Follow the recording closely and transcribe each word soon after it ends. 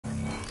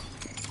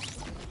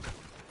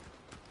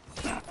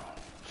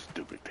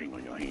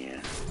your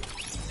hand.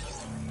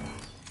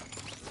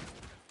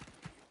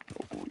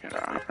 Oh, we got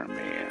an Iron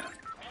Man.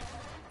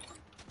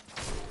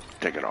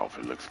 Take it off,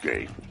 it looks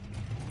gay.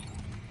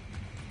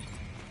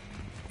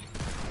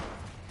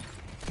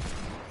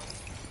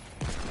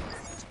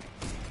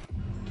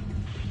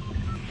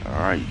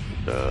 Alright,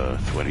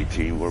 sweaty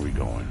team, where we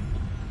going?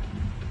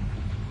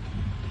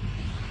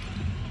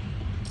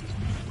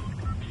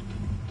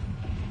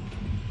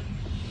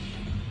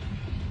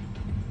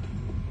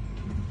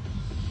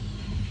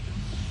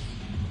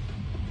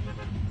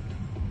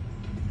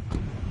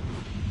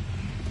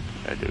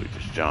 That dude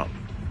just jumped.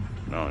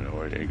 I don't know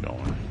where they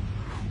going.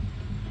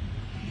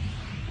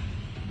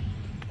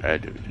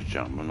 That dude just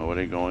jumped. I don't know where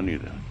they going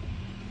either.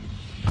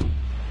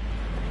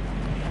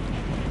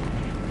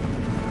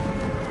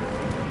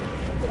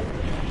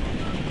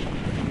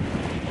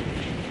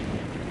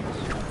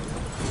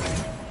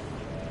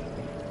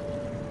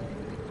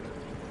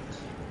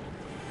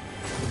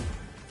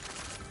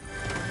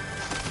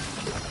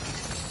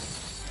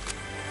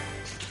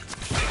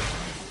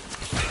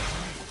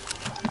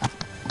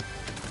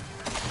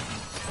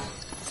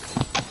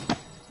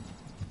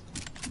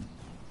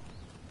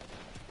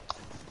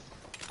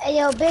 Hey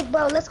yo, big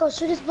bro, let's go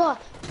shoot this ball.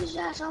 Shoot his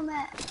ass on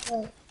that.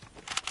 Wait.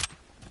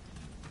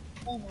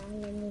 Hang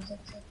on, your music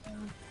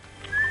down.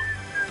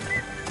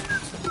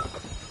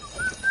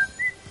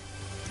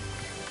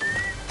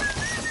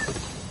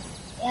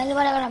 Yeah,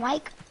 anybody got a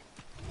mic?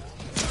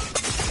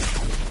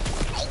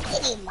 I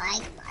get it,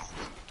 mic.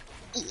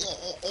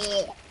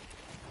 Yeah.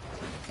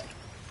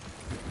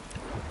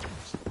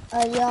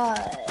 Yeah.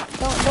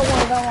 Don't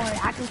worry.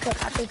 I can cook.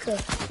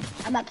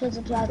 I'm at Kids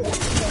and Plaza.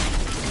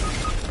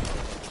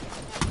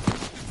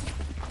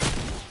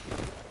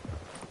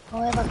 Don't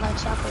worry about my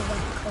chocolate, I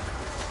can cook.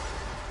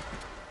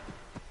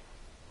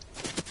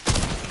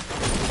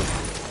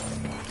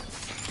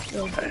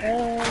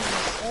 Yes,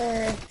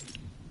 sir.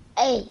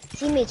 Hey,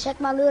 teammate, check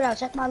my loot out.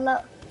 Check my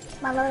loot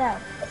out.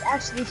 It's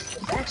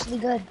actually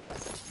good.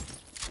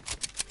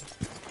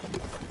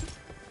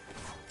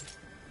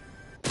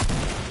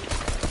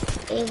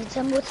 Hey, if you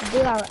tell me what to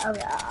do,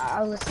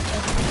 I'll listen to you.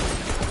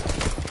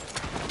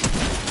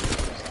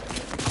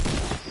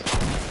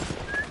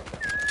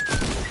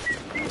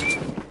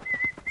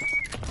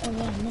 Oh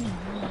yeah, mini.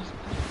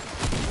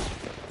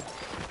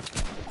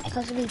 Hey,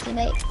 come to me,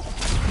 teammate.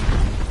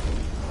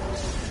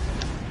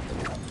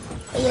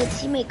 Hey, yo,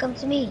 teammate, come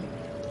to me.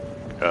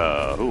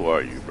 Who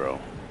are you, bro?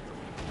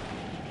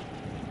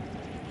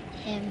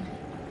 Him.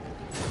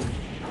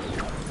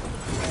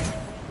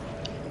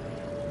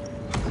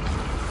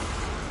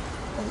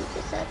 Oh, you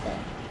just said that.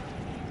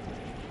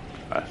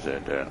 I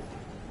said that.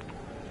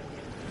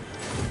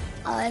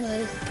 Oh,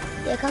 anyways.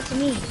 Yeah, come to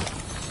me.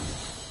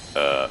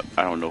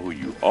 I don't know who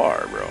you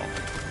are, bro.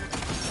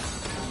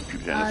 You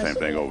keep saying the same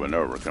thing over and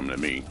over. Come to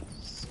me.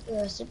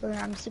 Yeah,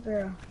 I'm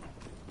superhero.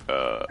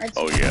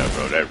 Oh yeah,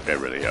 bro. That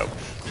really helps.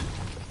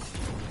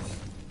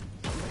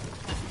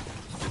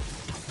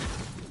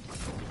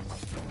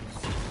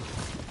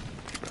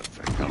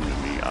 Come to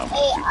me. I'm a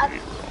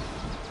superhero.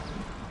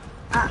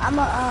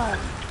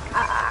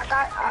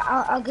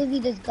 I'll give you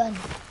this gun.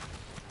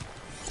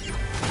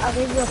 I'll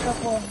give you a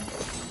couple.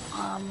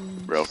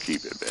 Bro,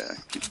 keep it, man.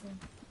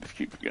 Just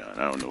keep the gun.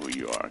 I don't know who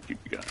you are.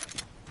 Keep the gun.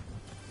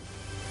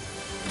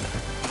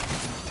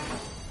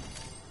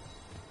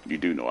 You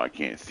do know I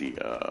can't see.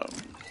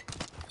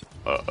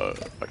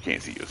 I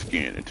can't see your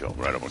skin until I'm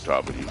right up on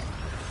top of you.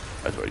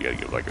 That's why you gotta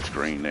give like a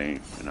screen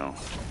name, you know.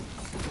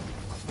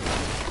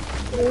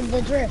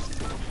 The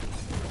drift.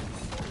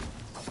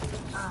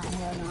 Ah,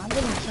 hell no. I'm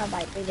getting shot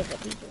by 3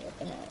 different people. What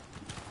the hell?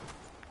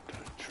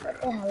 What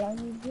the hell are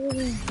you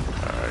doing?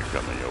 Alright,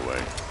 coming your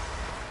way.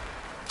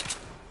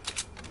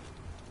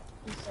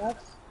 He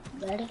sucks.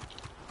 Ready?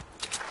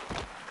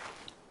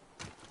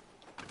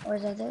 Or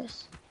is that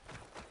this?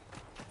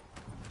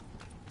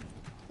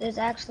 There's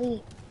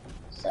actually...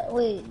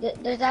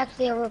 there's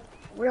actually a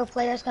real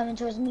players coming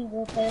towards me.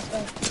 Real players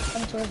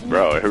coming towards me.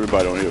 Bro,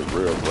 everybody on here is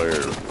real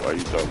players. Why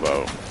you talking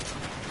about?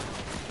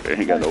 They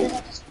ain't got no... I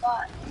just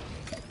thought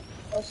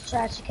it was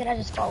trash. The kid I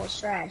just fought was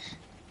trash.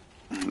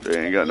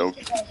 They ain't got no...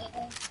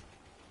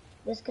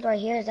 This kid right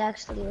here is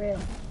actually real.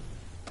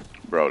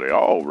 Bro, they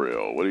all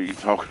real. What are you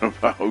talking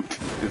about?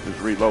 This is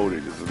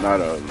reloaded. This is not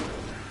a...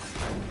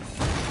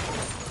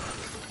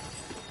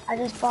 I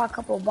just fought a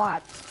couple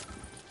bots.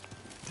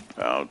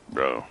 Oh,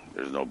 bro,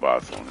 there's no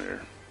bots on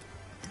here.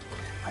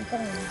 I'm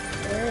telling you,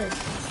 there is.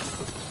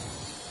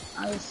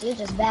 Honestly, you're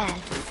just bad.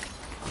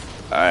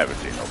 I haven't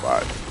seen no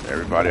bots.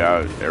 Everybody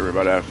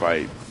I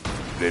fight,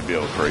 they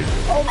build crazy.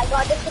 Oh my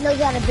god, this kid knows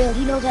how to build.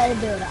 He knows how to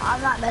build.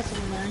 I'm not messing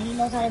with him. He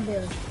knows how to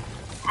build.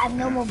 I have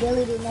no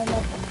mobility, no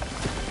nothing.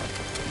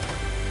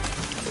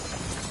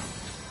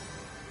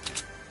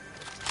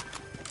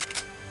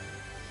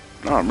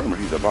 No, remember,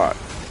 he's a bot.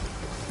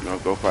 No,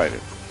 go fight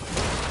it.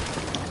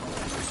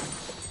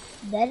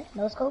 Dead?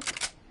 No scope?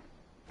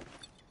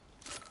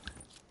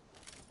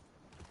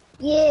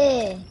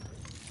 Yeah!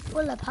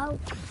 Pull up, how?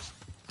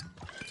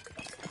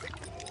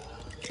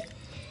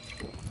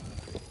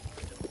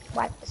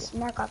 wipe the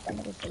smirk off the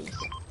nigga face.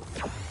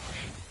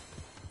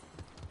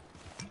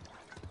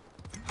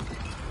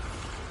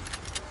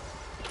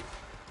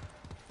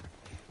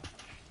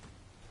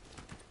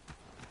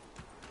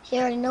 She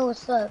already know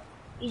what's up.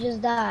 You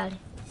just died.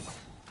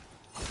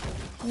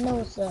 You know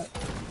what's up.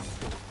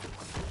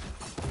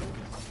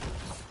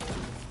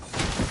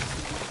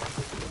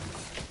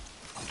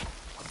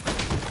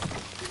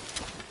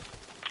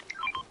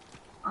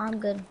 I'm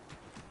good.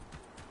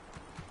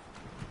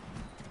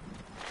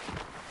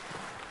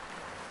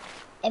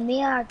 And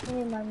me and our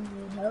teammate might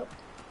need help.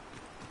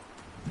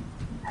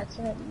 Our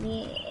teammate,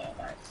 me and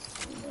our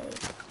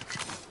teammate.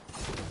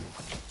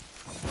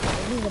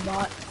 He's a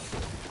bot.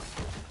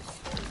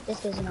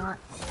 This is not.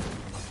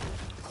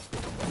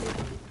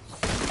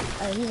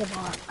 He's a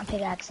bot. I'm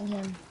pickaxing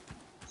him.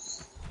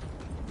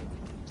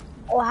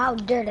 Oh, how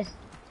dare this?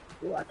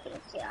 Ooh, I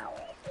can't see how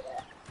I do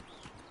that.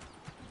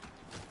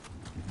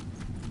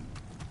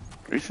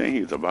 Are you saying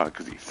he's a bot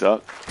because he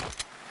sucks?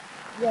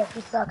 Yes,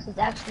 he sucks. He's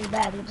actually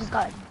bad. He just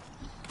got.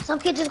 Some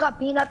kid just got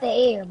beamed out the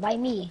air by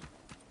me.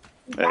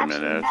 He's Hey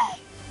man,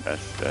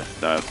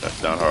 that's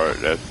not hard.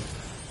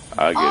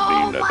 I get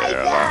beamed out the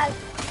air a lot.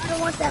 I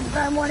don't want that, but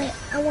I want it.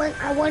 I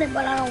want it,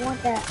 but I don't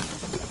want that.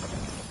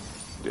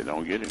 They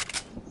don't get it.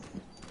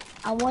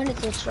 I wanted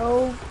to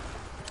troll,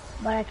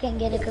 but I can't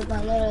get it because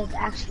my loader is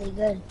actually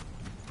good.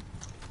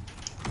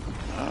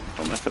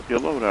 Don't mess up your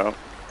loadout.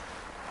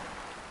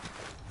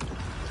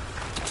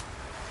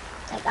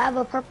 Like I have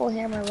a purple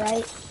hammer,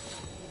 right?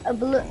 A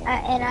blue,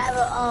 and I have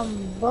a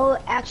bow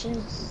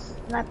action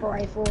sniper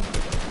rifle,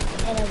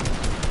 and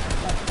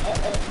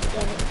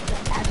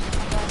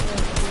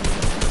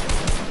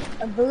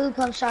a blue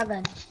pump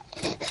shotgun,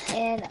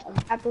 and a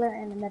grappler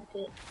and a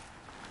medkit.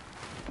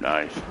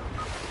 Nice.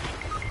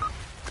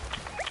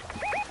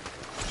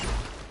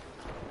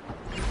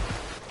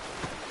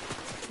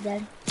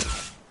 Dead.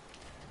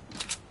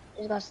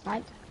 Just got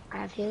sniped. I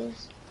have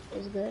heals.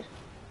 It's good.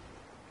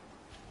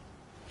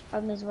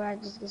 Problem is where I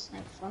just get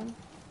sniped from.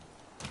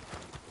 I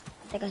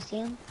think I see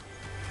him.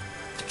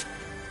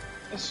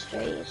 It's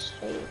straight, it's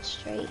straight, it's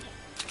straight.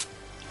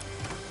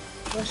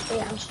 Go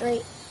straight, I'm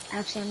straight.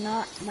 Actually, I'm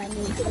not. Might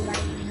need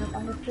help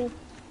on this kid.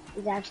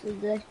 He's actually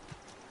good.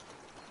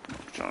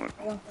 Trying to...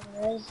 I don't think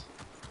there is.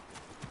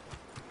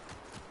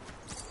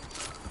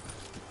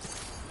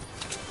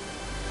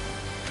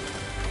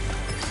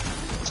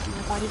 Oh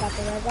my god, he got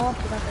the res off.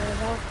 He got the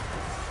res off.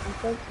 I'm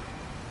cooked.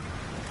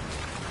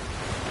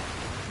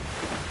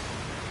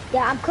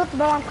 Yeah, I'm cooked,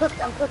 bro. I'm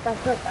cooked. I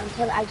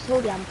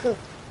told you, I'm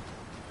cooked.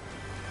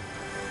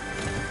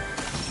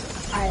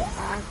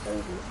 I told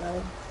you,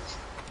 bro.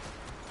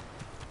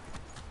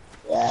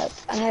 Yeah,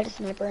 I had a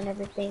sniper and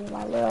everything.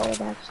 My little was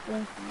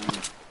actually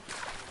fine.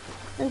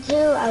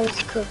 Until I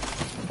was cooked.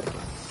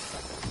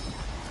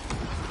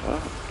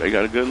 Well, they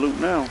got a good loot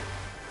now.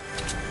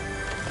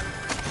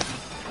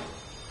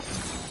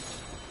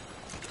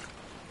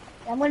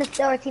 I'm gonna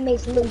steal our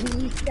teammate's loot.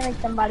 He's stealing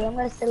somebody. I'm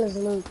gonna steal his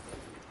loot.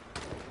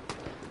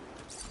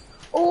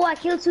 Oh, I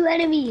killed 2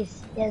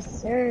 enemies.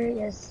 Yes, sir.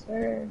 Yes,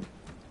 sir.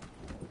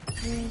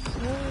 Yes,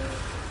 sir.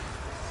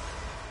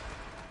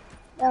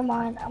 Never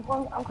mind. I'm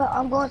going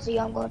to you.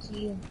 I'm going to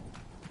you.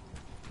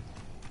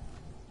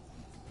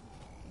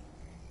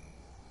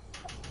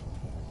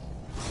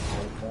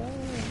 Okay.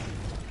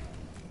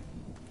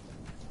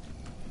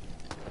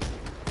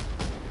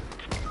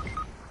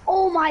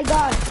 Oh my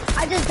god.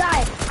 I just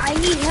died. I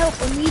need help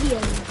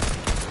immediately.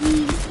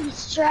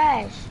 He's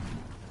trash.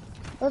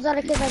 Those are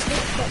the kids that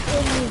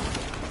killed me.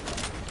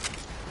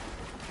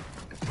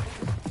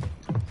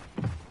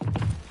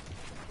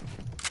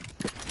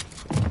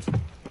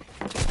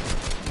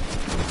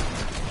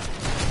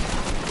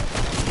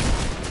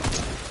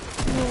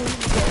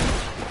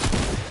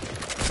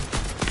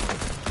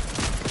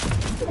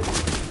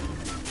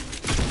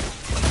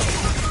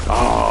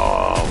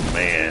 Oh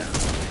man.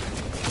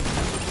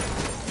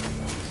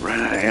 Ran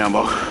out of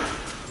ammo.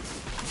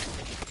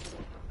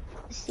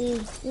 See,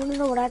 you wanna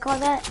know what I call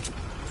that?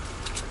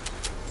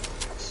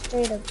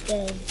 Straight up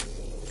gay.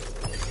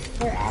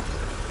 They're actually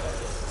gay.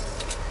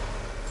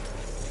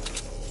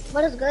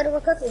 But it's good,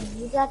 we're cooking.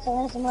 You got to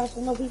land somewhere else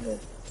with no people.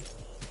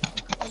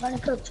 We're gonna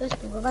cook,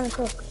 trust me, we're gonna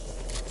cook.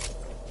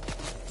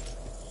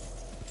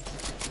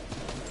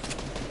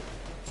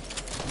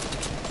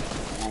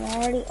 And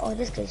already, oh,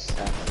 this kid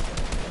sucks.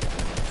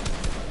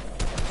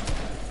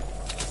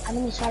 I'm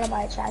gonna try to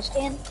buy a trash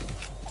can.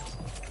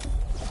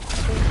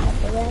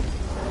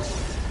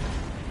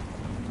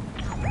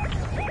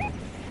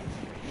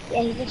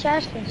 Yeah, he's a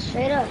trash can,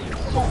 straight up.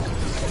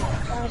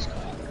 Trash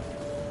can.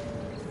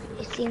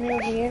 You see me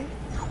over here?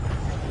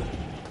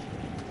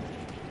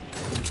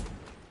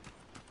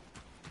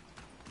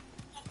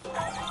 Oh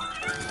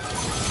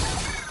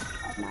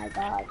my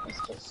god, this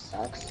kid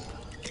sucks.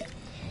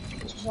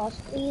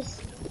 Just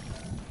please.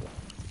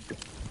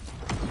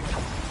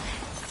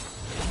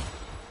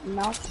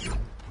 No.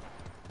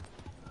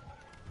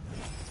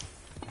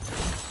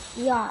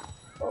 Yeah,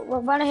 we're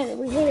about to hit.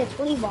 We hit a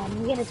 20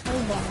 bomb. We hit a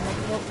 20 bomb.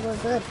 We're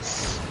good.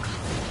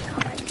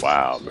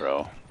 Wow,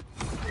 bro.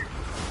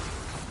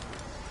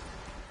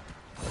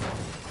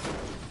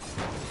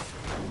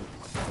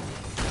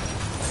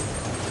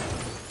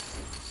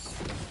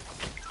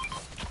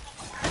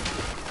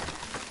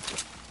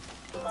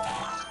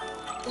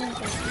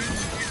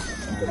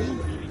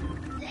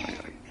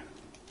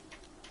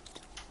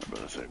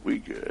 brother said, we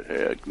good.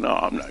 Heck, no,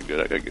 I'm not good.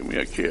 I gotta give me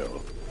a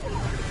kill.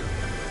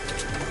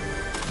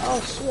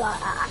 Oh shoot,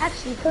 I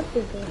actually cooked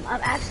this game.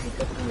 I'm actually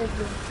cooking this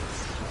game.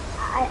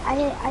 I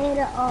hit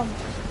a,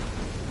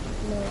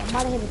 no, I'm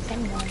about to hit a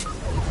 10 gun.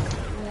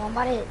 No, I'm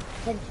about to hit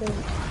 10 kills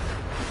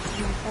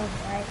myself,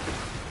 right?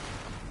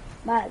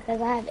 But,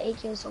 because I have 8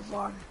 kills so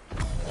far.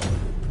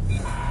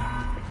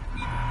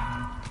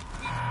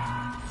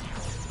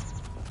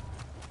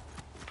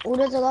 Oh,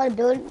 there's a lot of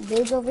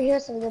builds over here,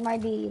 so there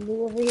might be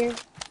loot over here.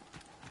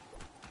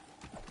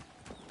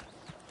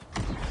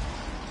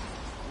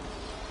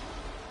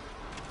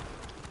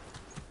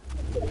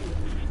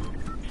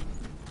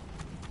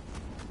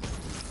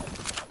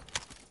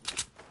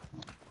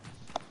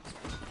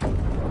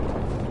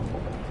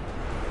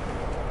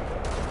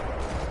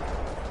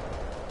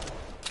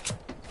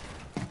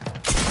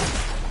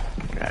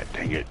 God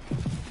dang it.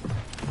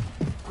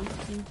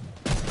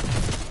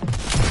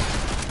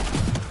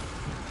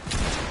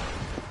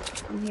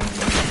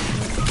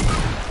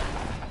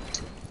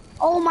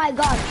 Oh my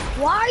god,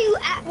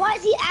 why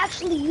is he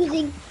actually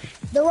using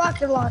the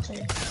rocket launcher? You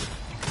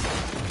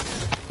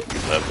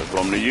left it for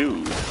him to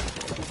use.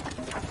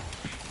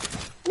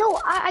 No,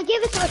 I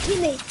gave it to a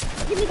teammate.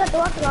 My teammate got the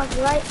rocket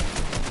launcher, right?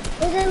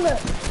 And then look,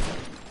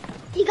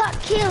 he got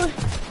killed,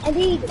 and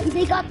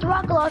they got the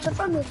rocket launcher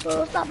from him,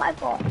 so it's not my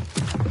fault.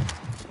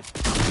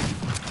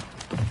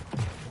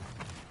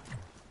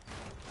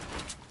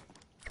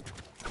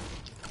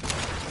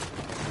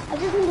 I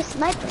just need a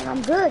sniper and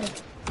I'm good.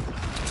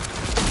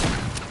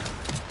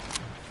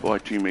 Boy,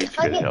 teammates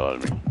scared the hell out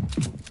of me.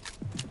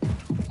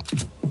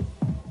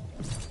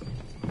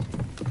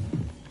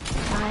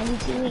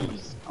 92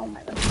 east. Oh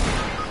my god.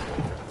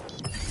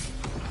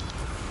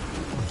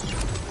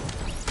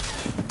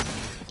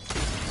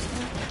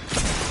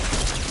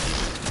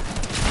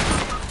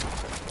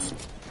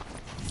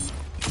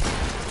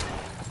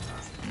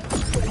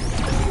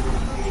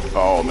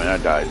 Oh man, I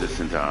died just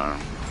in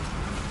time.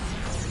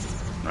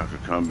 I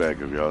could come back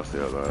if y'all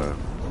still alive.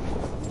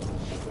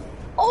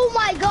 Oh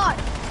my god!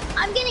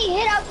 I'm getting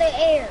hit out the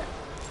air.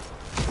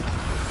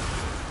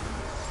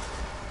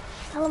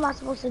 How am I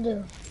supposed to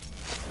do?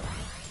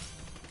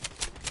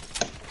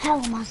 How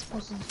am I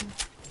supposed to do?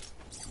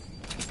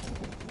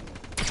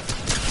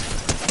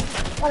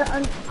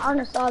 Gotta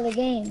uninstall the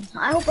game.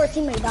 I hope our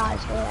teammate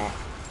dies for that.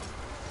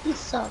 He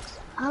sucks.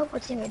 I hope our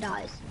teammate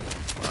dies.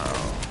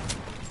 Wow.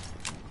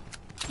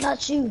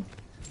 Not you.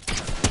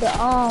 The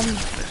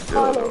Still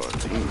Carlos. a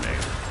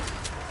teammate.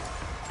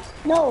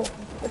 No,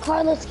 the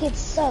Carlos kid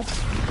sucks.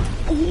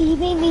 He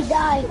made me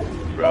die.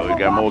 Bro, he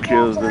got more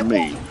kills than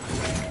me.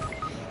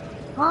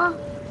 Huh?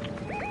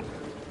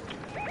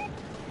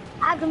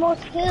 I have the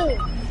most kills.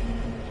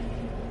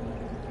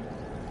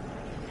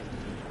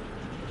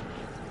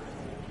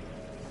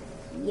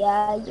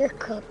 Yeah, you're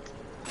cooked.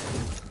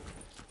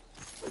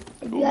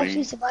 If you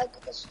actually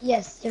survived this,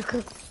 yes, you're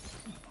cooked.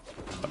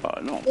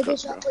 No, I'm Get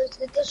cooked,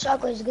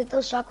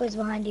 those shockwaves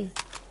behind you.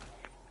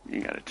 You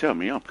ain't gotta tell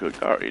me I'm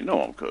cooked. I already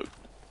know I'm cooked.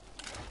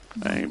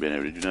 I ain't been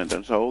able to do nothing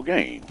this whole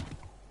game.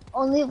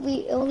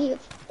 If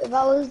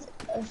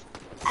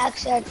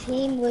actually our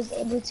team was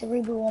able to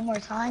reboot one more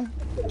time,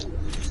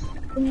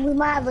 then we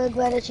might have a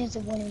better chance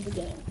of winning the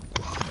game.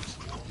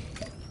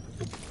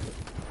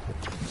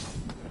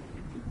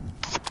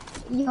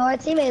 You know, our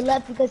teammate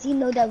left because he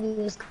knew that we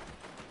was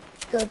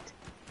cooked.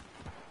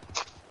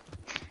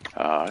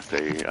 I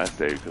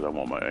stay because I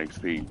want my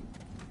XP.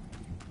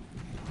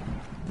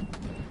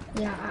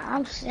 Yeah,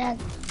 I'm staying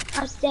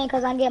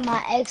because I'm getting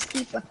my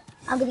XP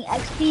I'm getting my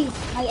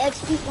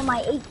XP for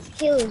my 8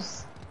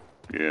 kills.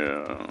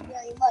 Yeah.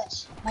 Very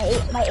much.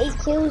 My eight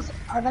kills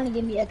are gonna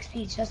give me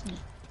XP, trust me.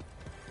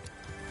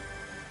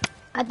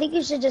 I think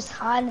you should just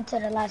hide until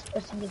the last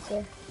person gets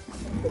here.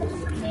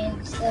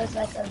 And so it's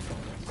like a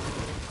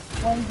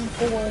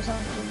 1v4 or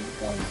something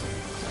because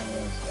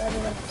it's rather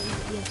like the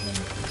easiest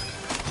game.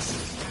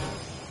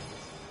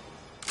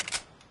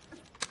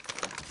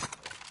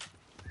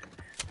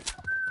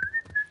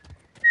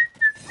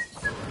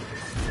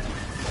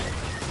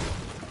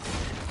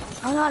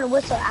 I don't know how to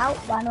whistle out,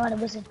 but I know how to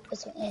whistle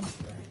in.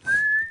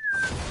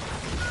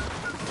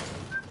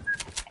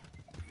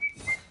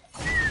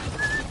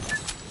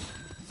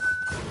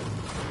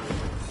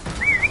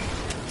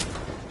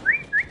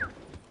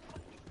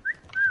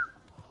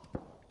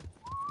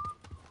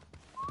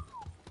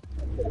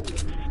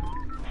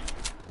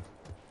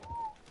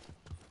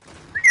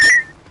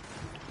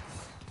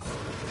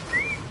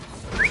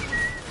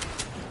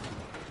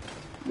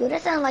 Yo,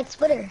 that sounds like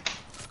Twitter.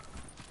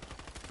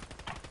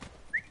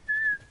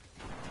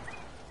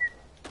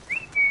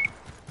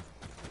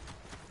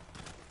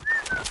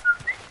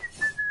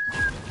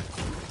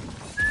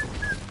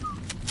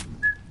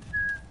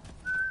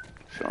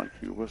 Sound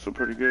like you whistle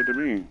pretty good to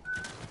me.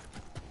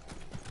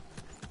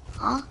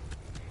 Huh?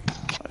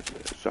 I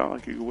said, sound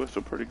like you can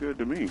whistle pretty good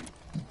to me.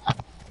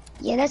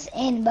 Yeah, that's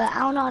in, but I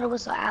don't know how to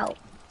whistle out.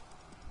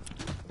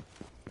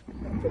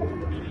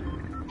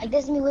 Like,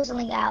 this is me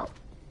whistling out.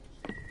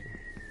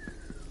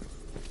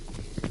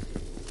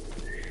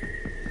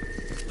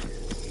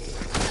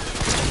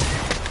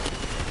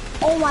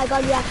 Oh my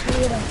god, you actually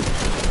hit him.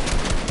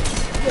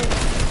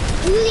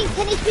 You're using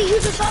 10 HP,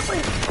 use the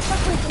shockwave.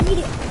 Shockwave,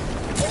 immediate.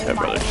 Oh That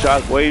brother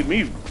god. shockwave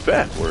me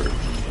backward.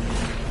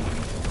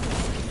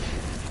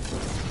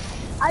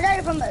 I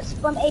died from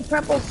a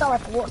purple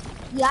star.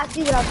 Yeah, I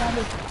see what I'm trying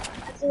to do.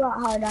 I see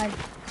how I died.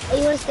 Are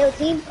you gonna stay with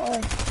team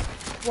or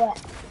what?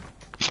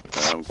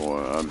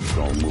 I'm just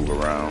gonna move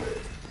around.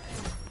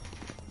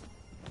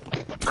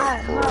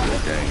 Alright, For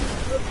this game.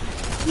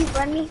 you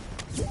friend me?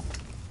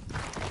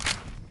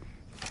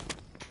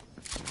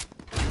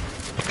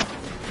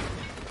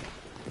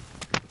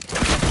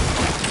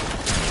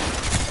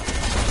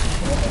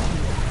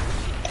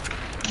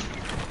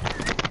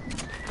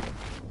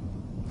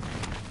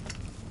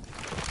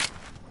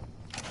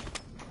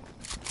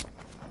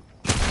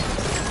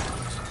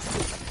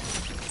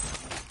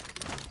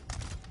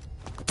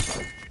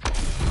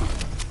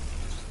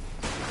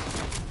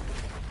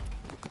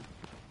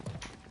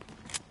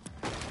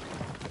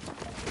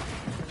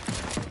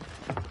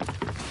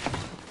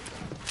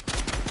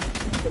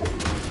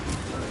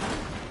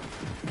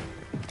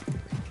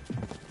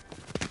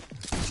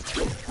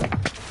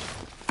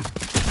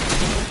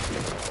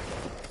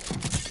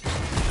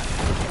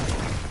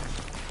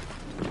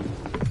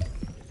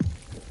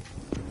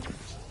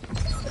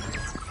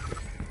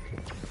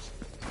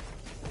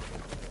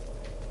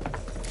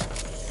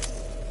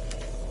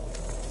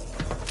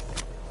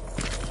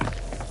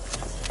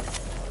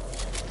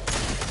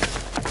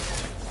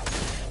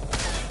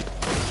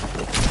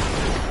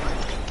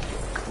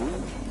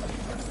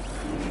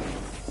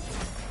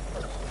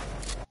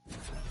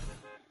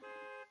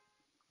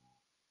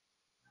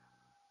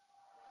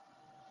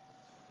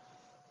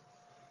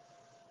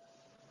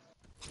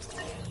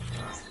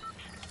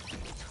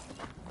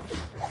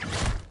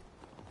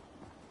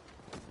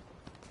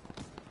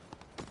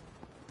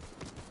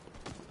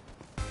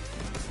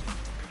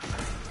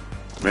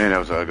 Man, that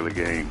was an ugly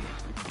game.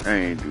 I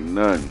ain't do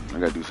nothing. I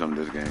gotta do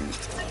something this game.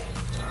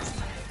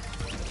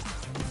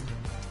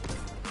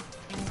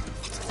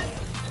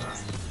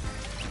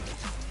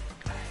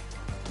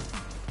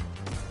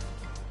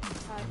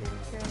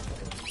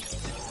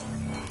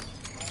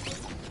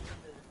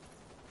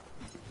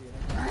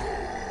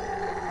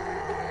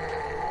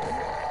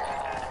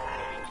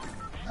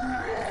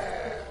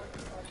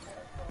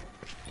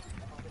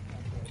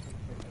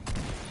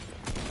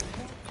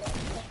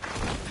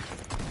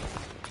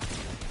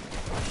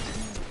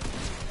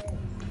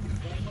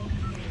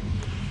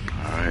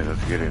 Alright,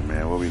 let's get it,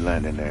 man. Where we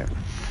landing at?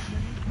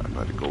 I'm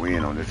about to go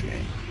in on this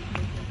game.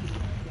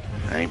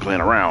 I ain't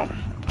playing around.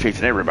 I'm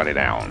chasing everybody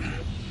down.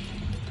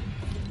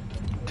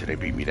 Till they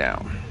beat me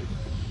down.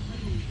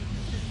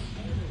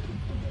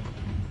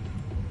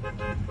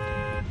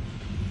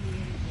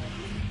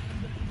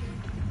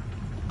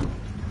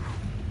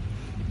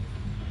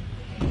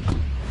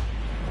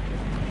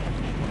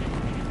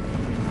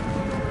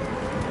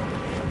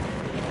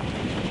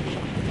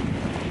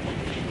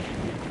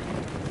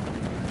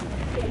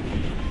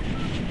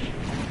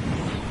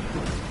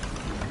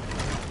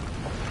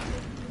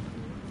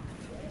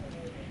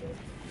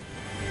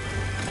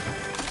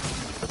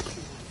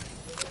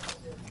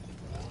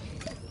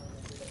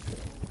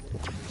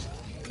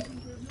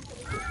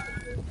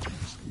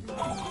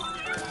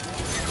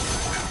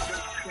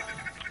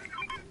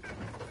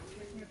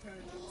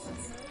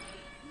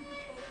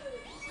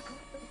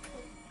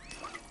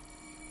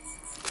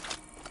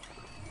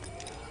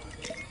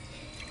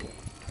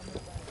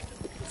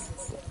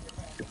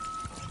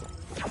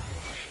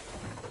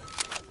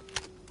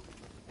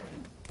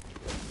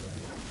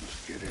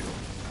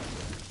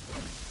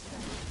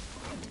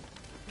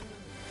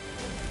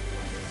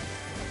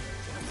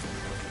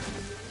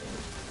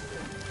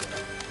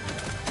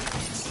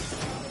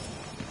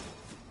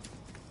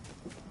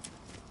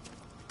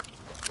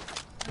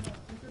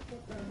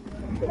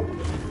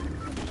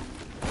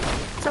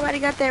 Somebody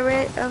got that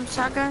red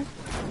shotgun?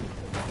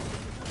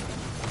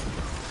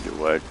 Do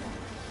what?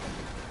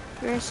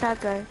 Red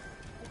shotgun.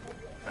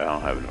 I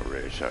don't have no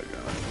red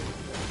shotgun.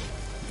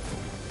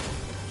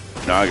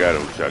 No, I got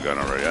a shotgun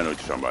already. I know what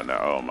you're talking about now.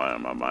 Oh, my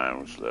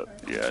mind was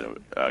slipped. Yeah, I know.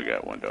 I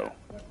got one, though.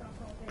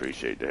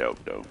 Appreciate the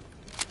help, though.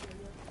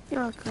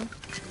 You're welcome.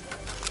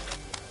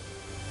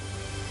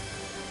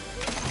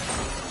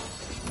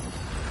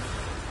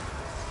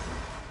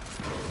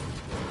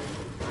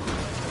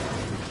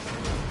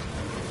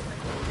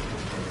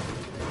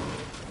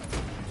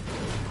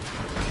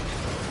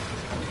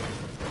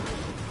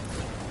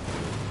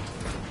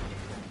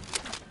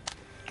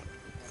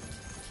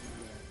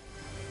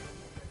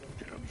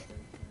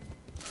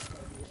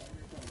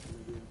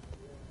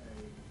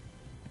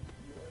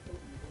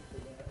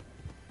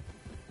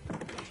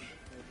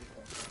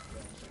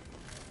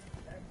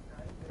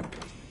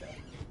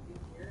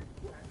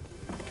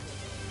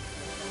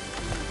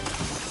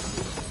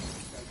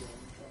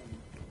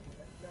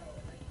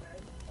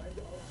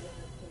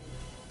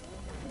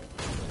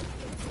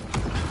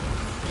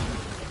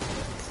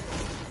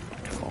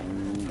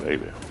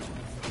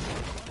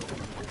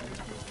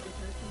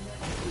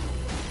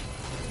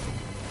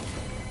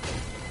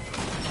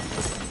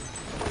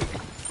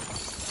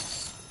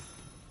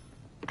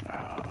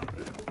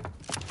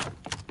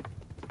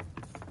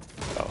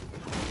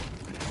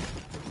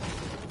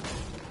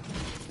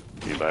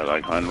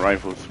 Anybody like hunting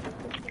rifles?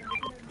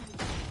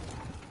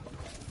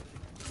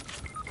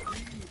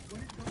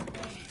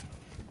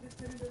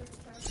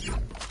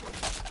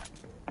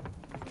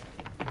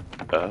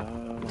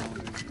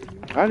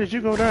 How did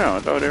you go down? I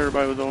thought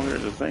everybody was on here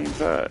at the same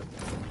side.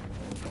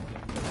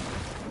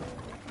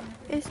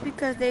 It's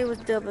because they was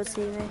double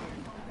teaming.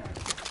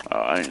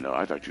 Oh, I didn't know.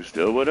 I thought you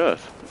still with us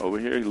over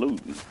here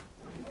looting.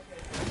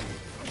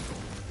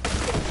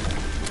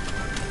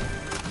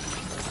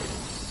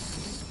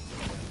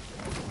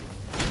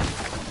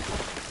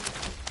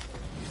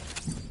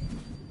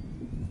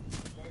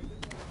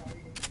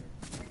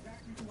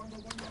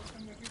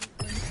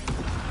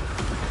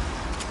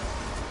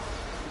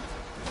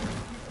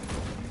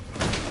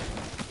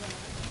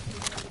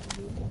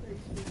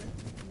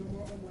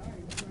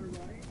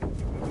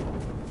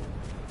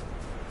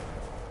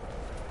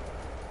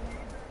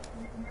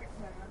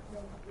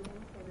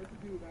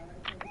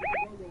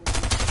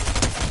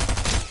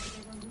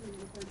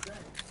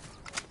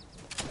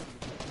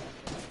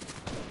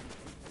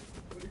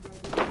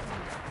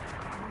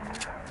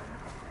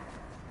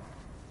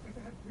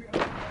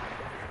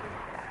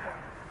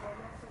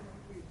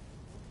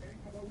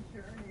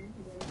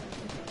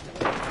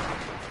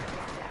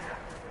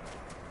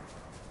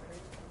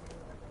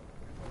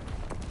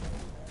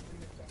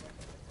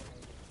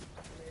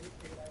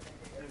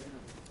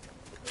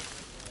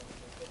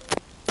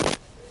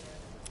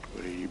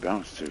 Where did you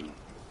bounce to?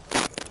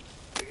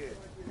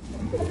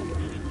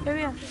 Here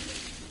we are.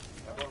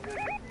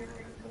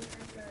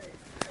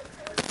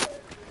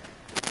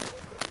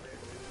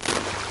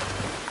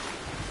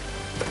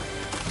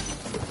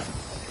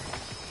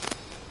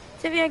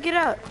 Savion, get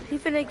up. He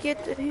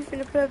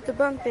finna put up the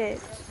bunk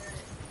beds.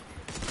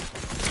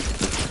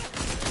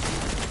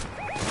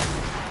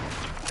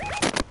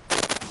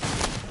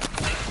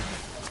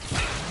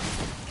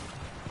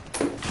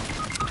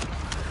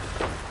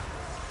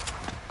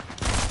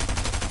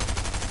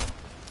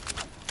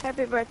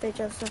 Happy birthday,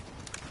 Joseph.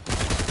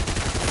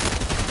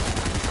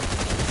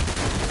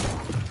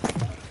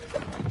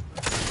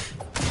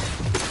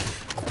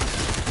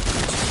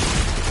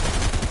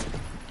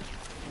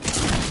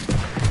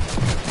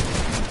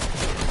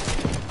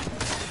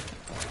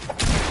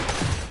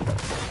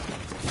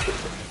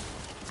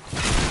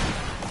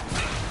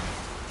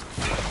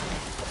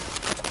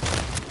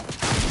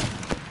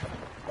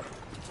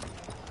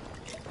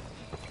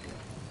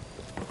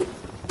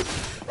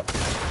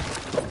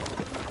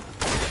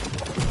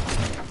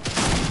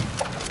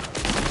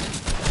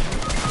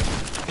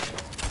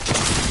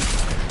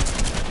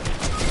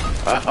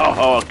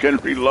 Oh, I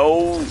couldn't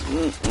reload.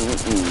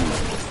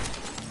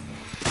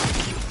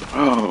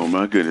 Oh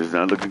my goodness, it's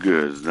not looking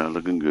good. It's not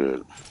looking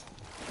good.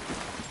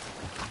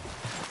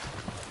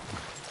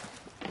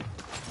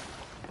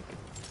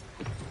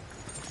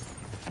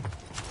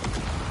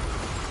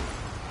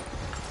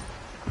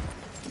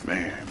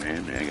 Man,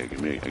 I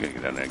gotta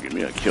get down there and get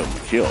me a kill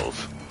some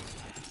kills.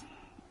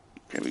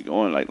 Can't be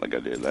going like I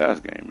did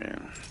last game,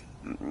 man.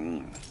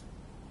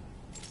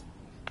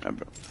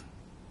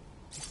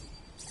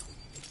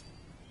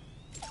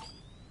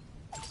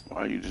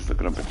 Why are you just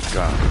looking up at the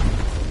sky?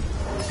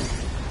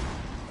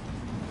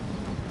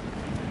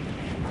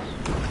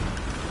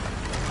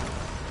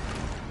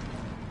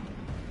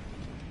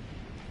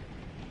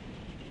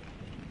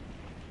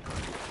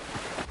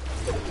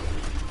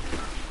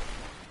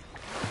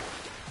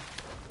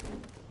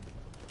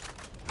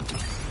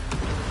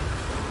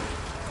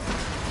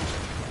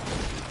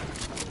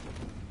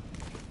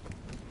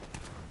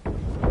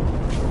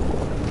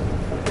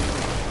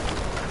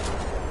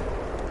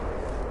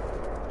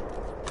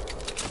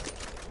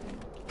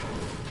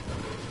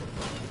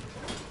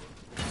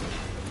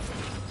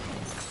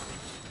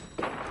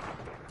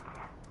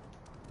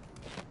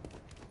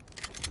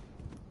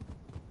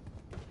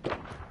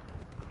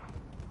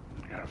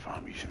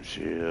 Find me some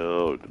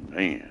shield,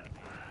 man.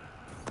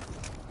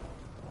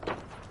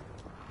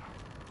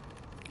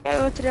 Gotta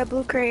go to that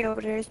blue crate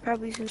over there. There's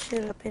probably some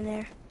shit up in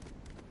there.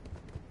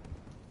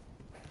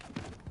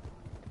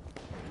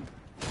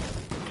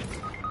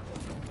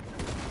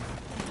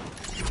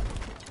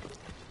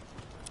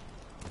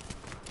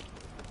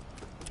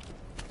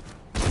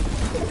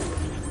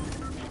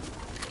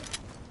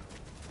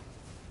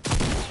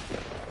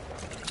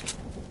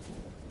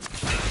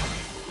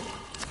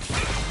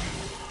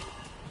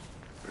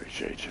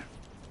 Appreciate you.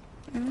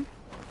 Mm-hmm.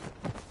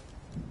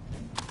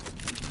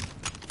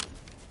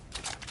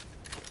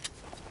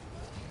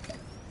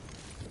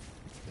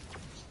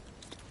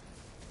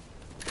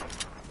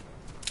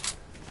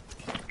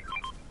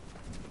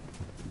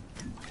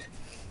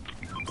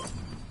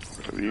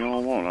 Whatever you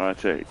don't want, I'll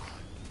take.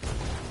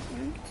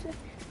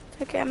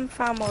 It's okay, I'm gonna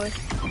find more.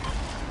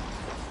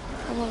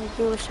 I'm gonna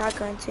do a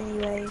shotgun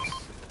anyways.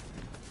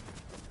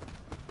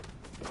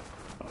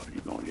 Oh,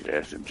 you gonna get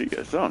SMG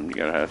or something. You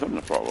gotta have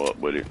something to follow up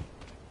with it.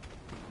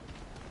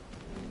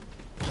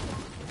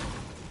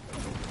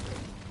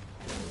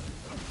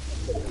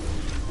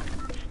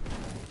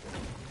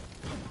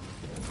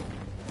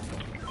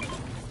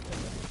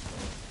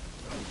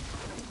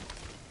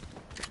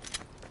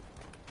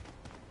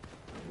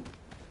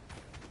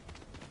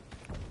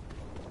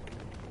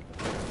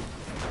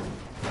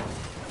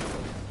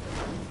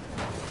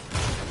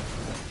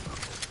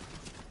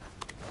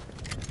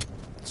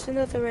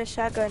 another red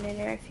shotgun in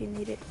there if you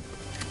need it.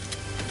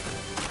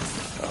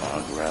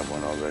 I'll grab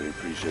one already.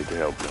 Appreciate the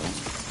help, though.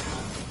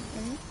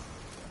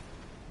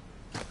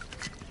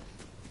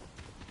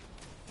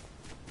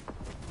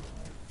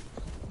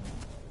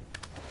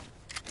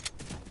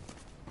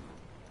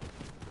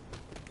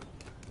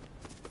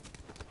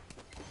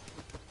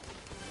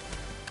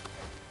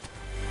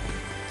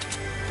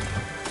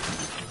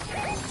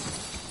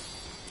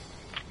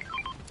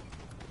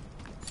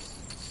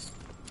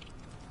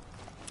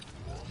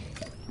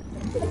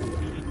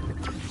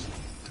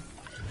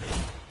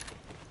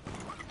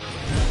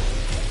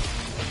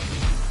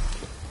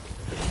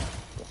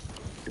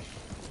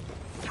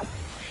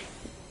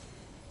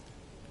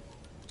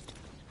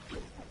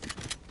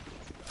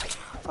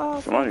 Oh,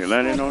 Somebody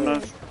landing on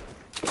us?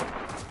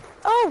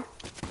 Oh!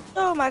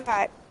 Oh my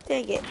god.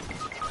 Dang it.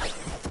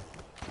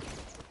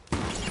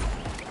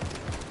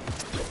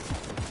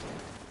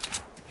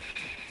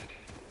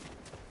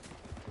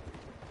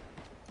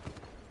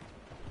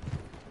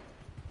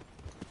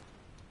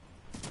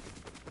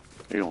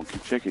 You don't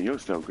keep checking your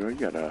stuff, girl. You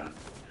gotta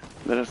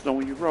let us know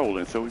when you're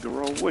rolling so we can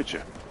roll with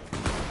you.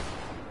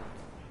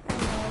 I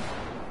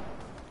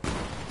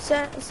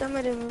know. Some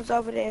of them was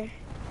over there.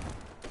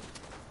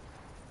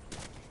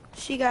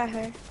 She got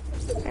her.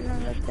 I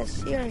don't know if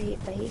that's she or he,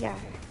 but he got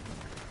her.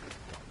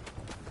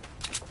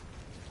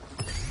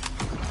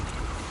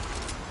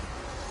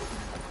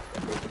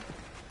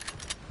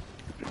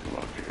 Come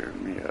up here,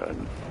 me.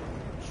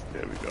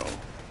 There we go.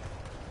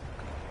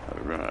 I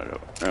run out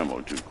of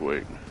ammo too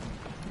quick.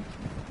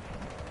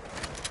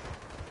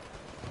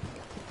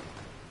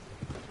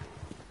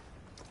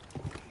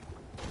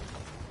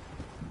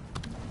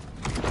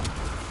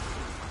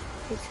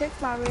 He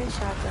took my red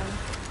shotgun.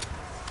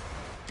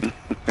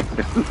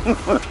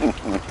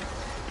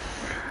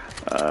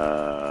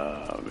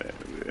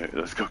 Man,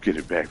 let's go get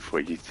it back for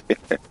you.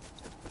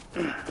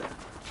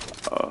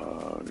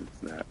 Oh,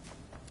 it's not.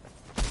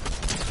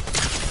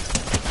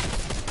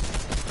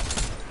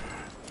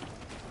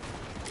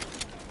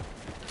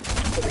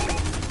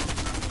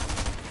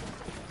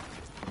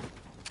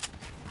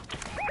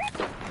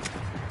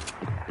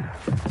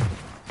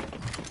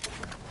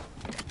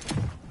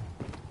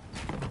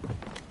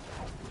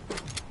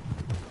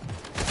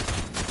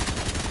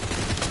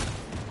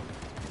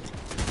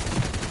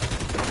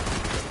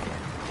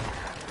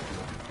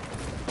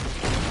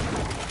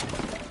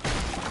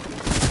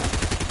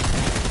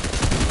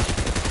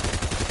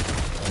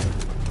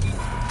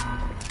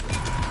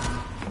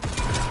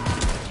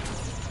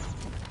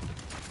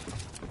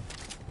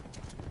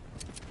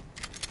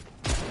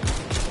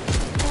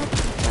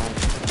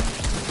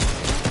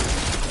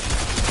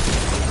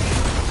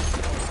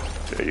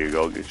 There you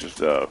go, get your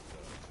stuff.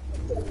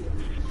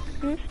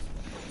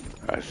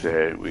 I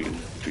said we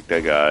took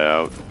that guy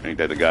out. Ain't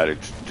that the guy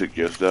that took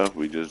your stuff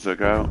we just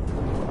took out?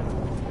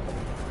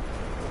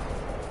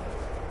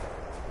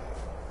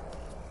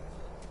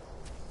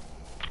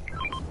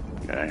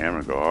 Yeah,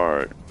 hammer go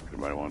hard.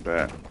 Everybody want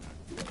that?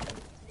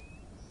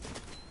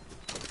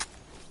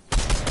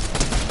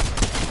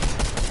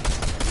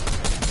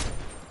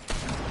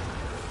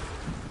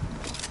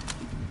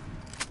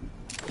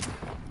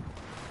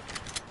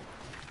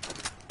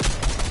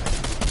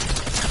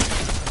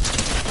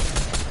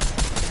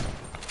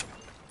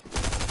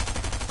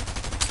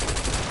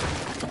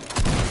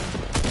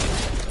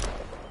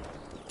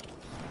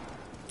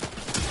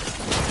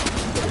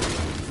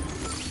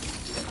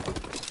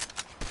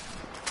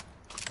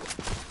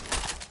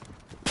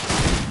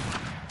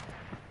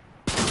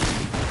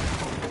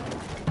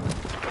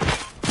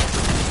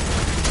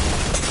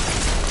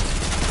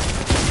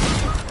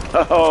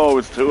 Oh,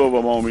 it's two of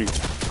them on me.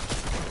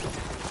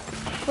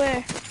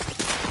 Where?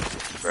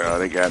 Well,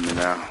 they got me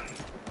now.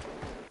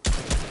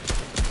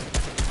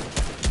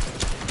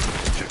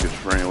 Check his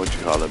friend, what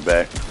you call it,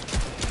 back.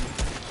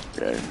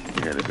 Yeah,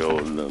 you gotta go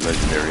with the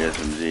legendary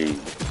SMG.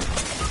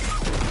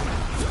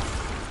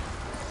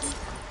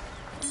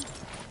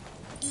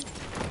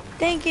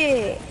 Thank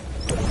it.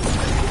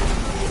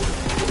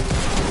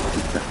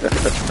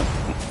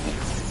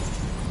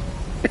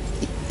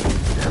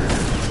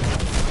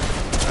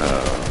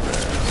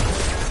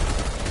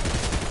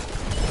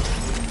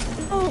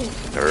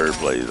 Third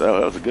place. Oh,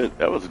 that was good.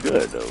 That was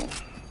good though.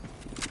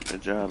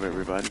 Good job,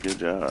 everybody. Good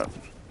job.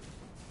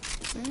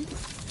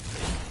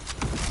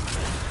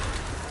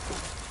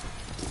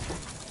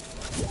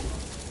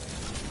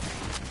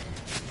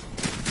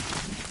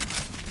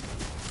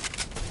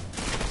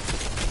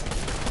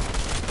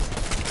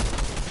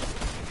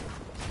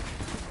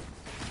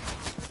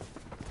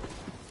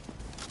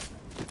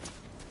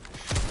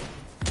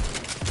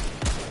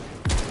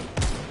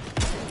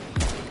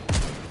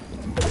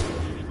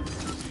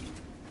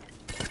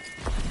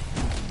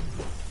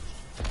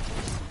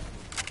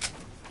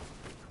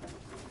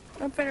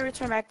 I'm gonna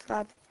return back to the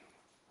lab.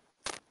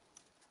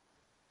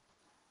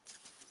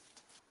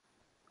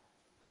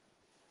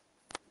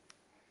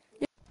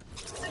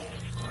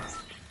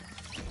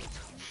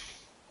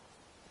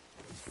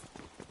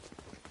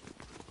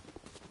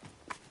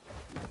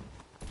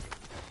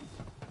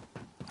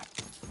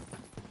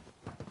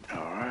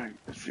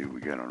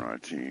 got on our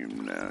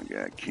team now?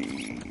 Got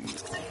King.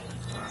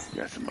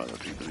 Got some other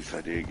people. At least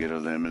I did get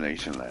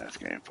elimination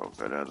last game, folks.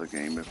 That other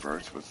game at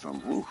first was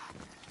some woof.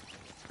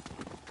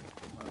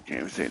 I can't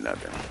even say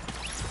nothing.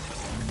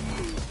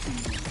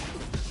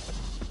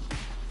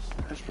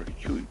 That's pretty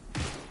cute.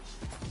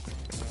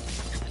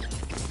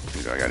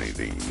 Dude, I got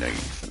anything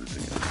nice. Let me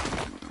see.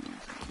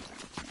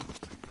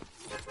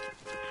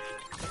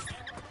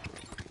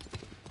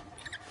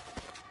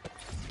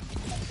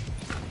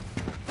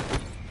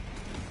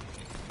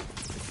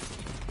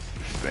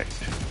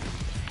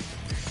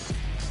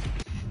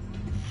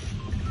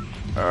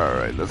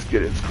 Alright, let's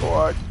get it,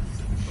 squad.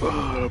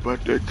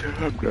 About that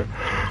time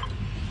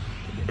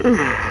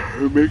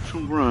to make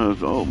some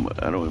runs. Oh, my,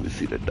 I don't even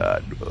see the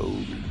dot.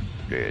 Oh,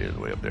 there it is,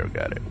 way up there.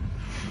 Got it.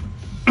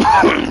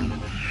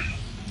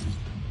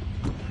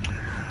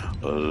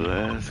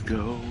 Let's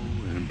go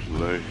and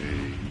play.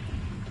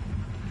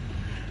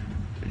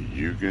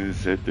 You can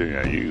sit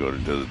there. You go to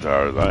the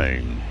Tower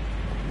Lane.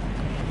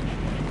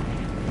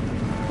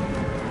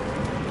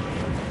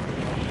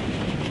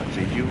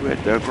 You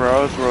at the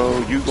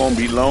crossroads, you gonna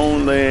be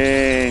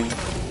lonely.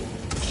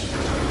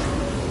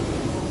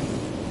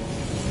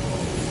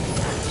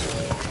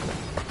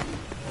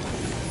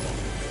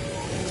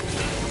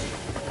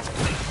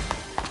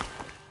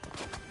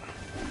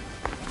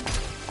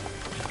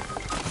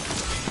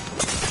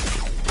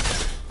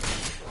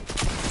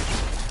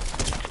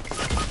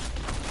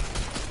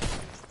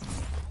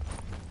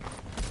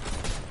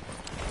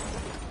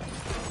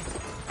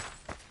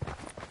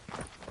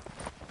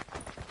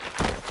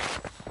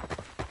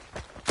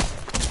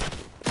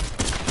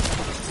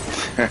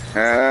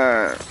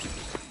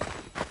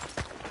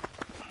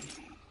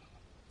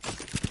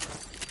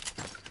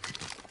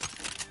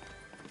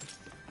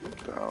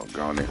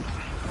 Doggone it.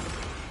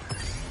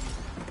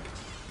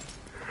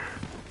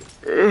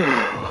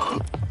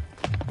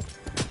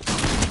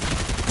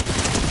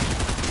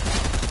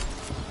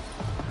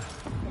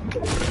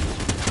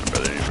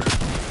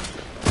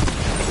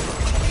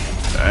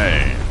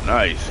 Dang,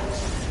 nice.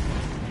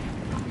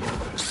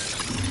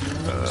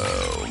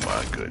 Oh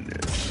my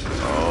goodness.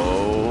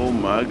 Oh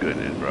my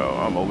goodness, bro.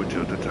 I'm over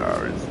to the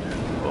towers.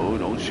 Oh,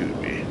 don't shoot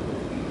me.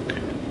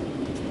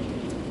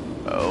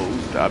 Oh,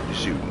 stop the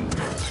shooting.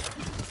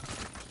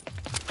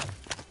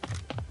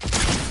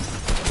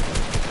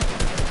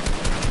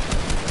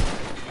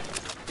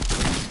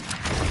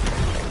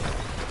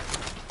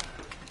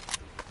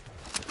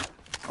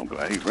 I'm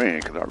glad he ran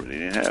because I really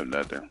didn't have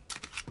nothing.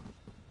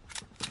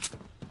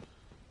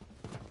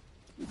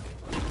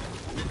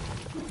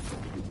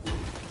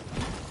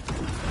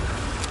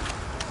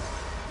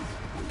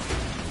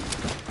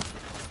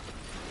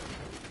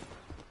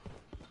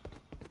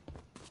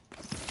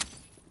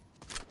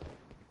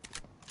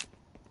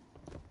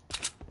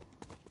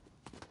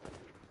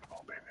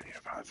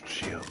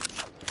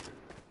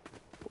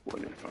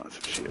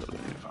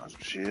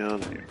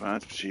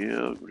 Find some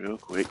shield real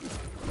quick.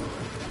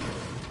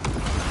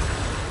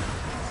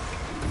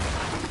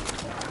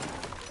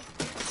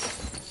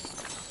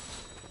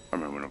 I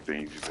remember when them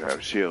things used to have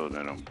a shield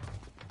in them.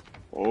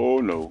 Oh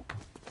no.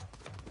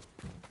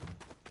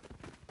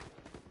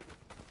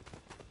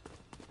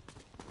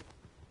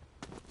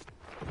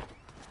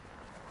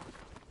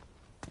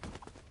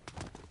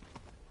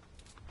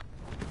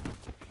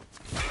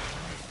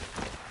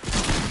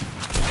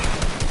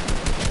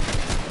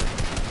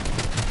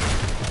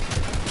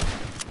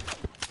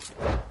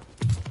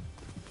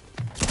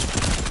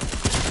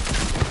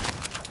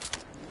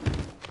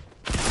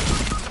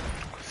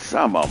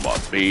 Some of them are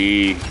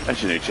big. I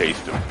shouldn't have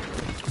chased him.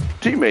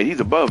 Teammate, he's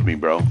above me,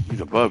 bro. He's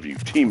above you.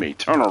 Teammate,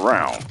 turn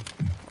around.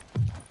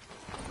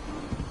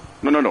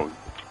 No.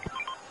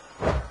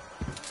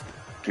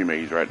 Teammate,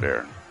 he's right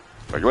there.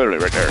 Like literally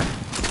right there.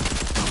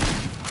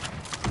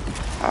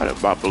 How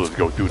did my bullets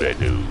go through that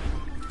dude?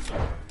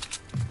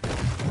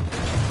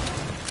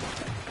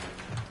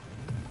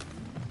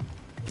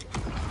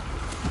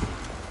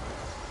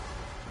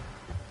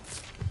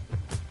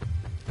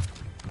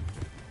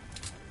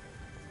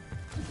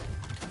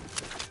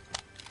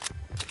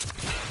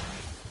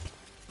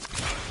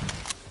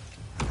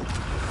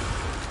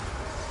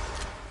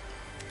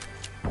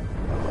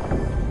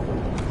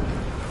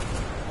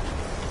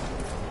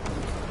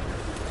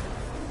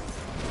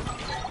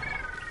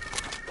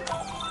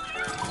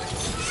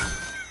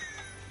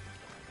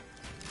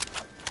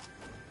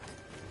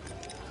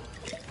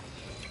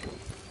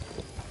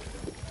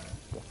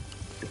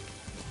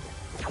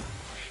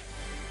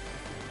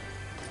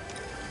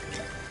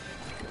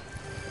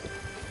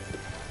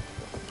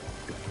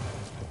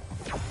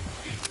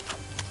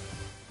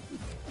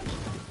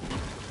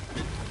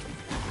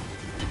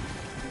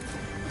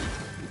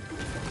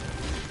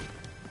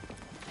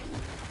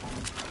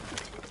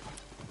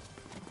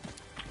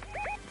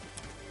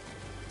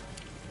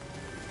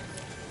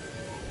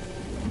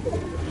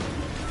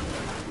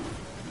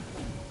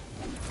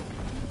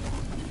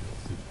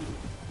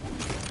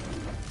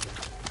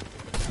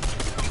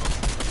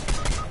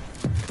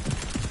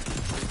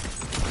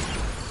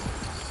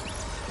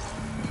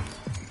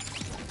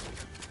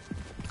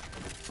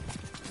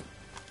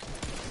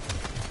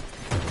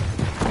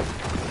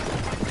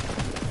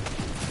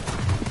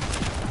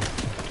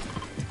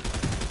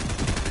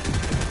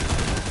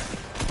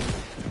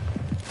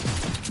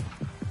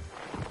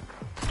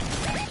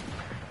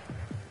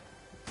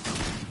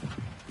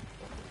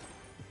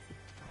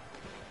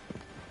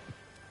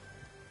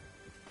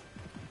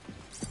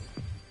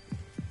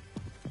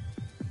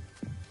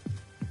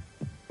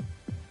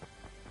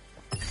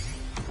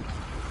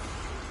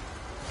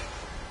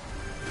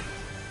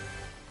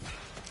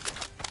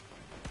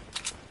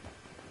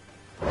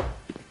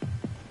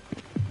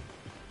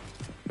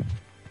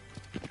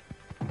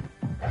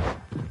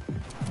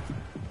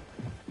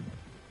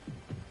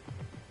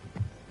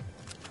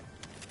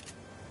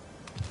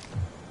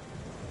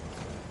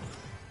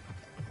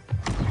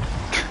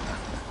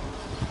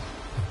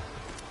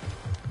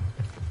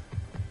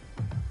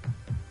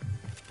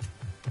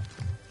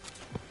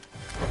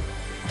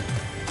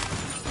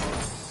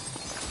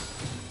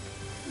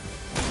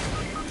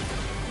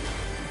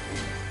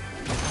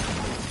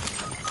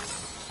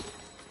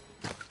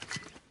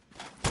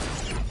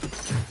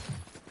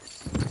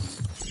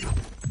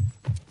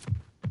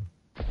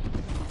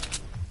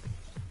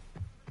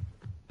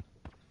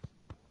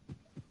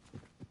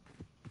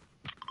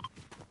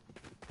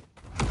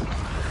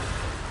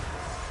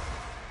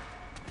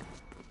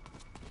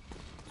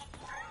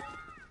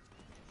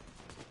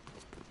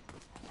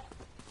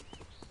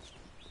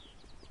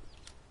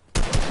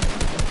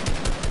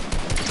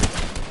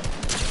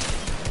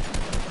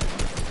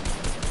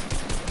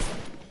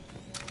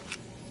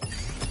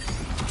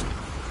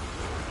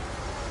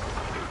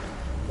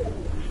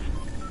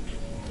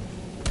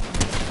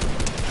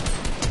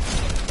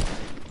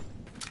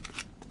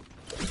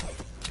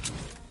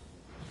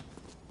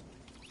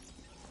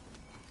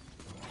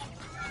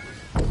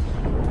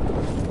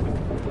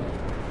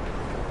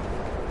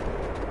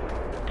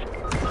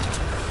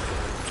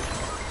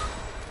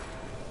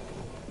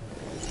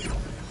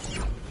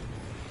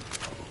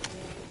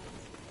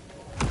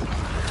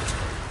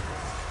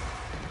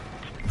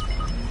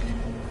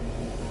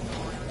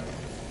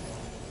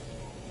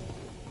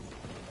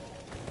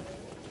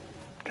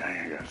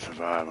 gotta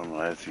survive on the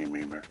last team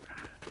member.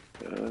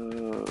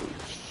 Oh,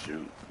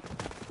 shoot.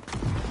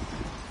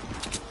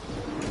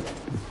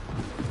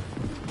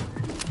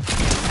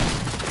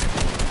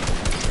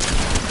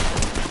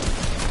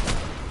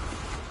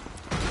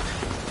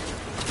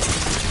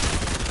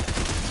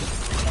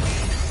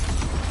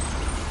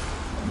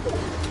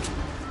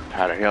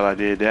 How the hell I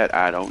did that,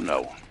 I don't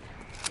know.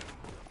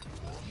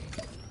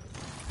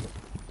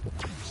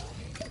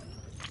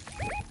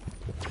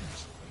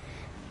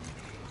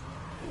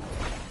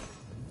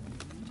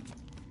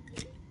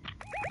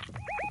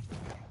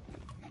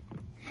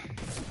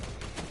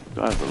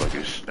 Do I have to look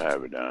at I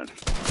have it done?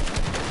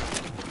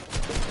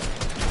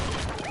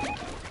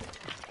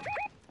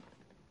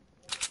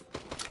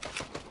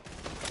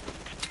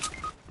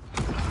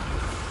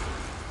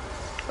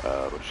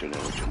 What's your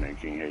name? What's your name,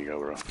 King? Here you go,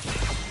 bro.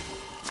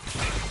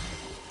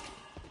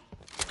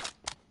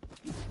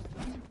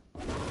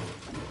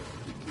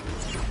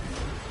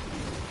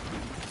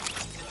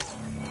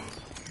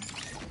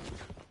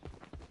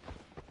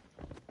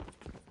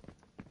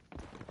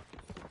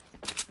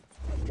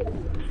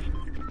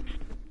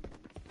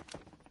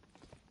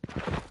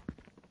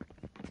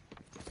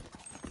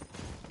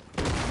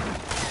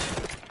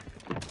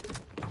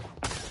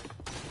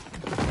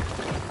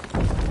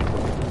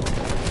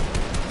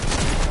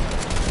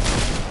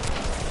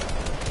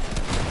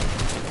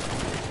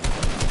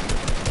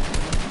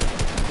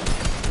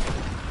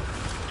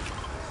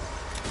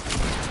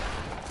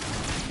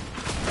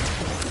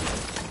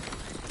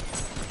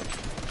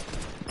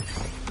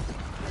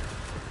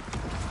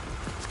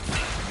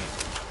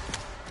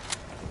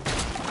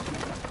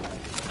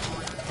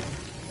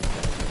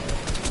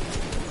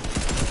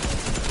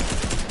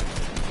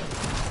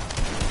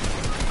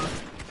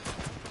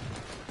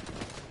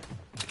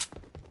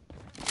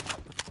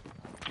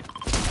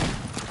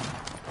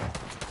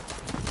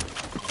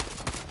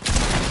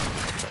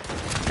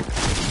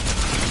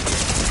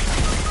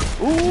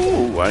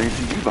 Ooh, I didn't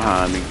see you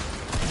behind me.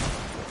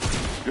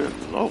 Good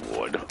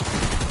Lord.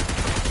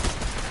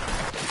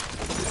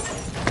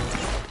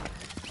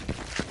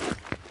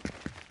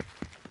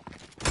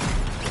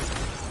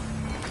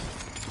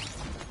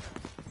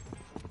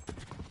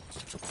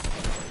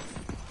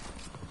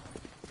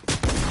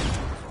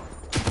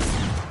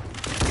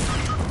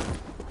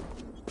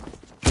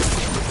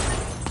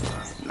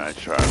 Nice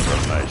try, bro.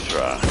 Nice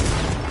try.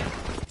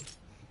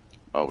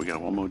 Oh, we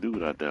got one more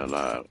dude out there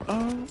alive.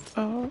 Oh,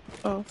 oh,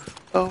 oh,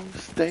 oh,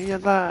 stay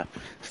alive.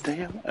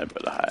 Stay alive. I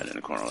better hide in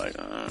the corner like,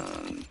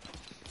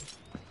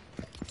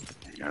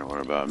 you gotta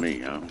worry about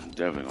me. I'm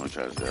definitely gonna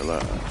try to stay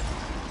alive.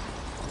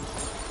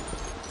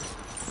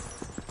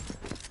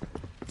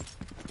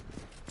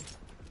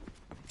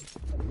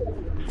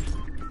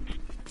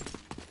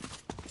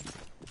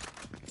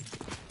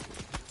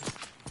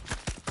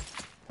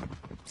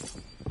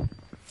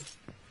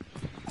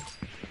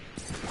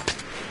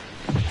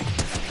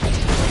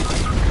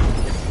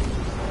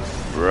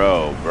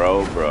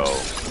 Bro.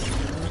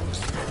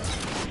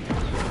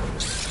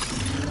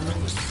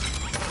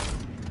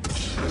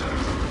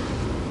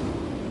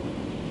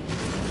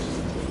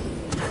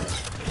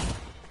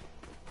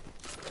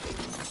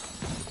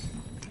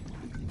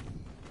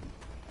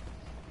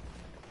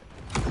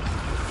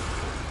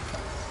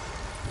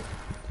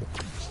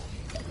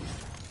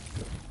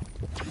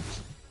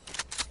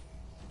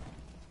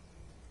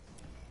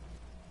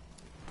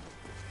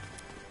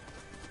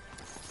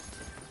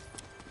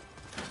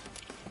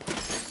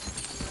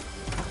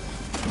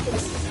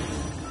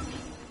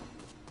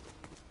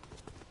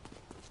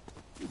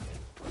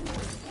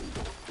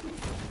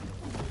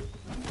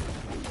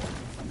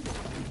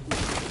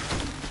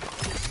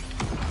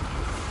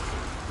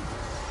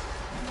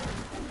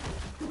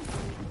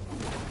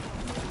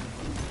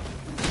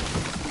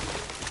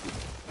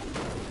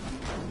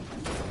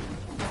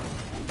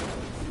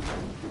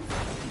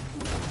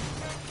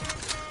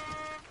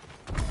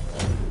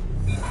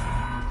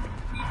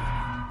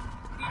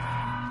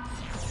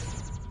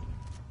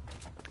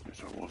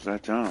 So what's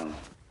that time?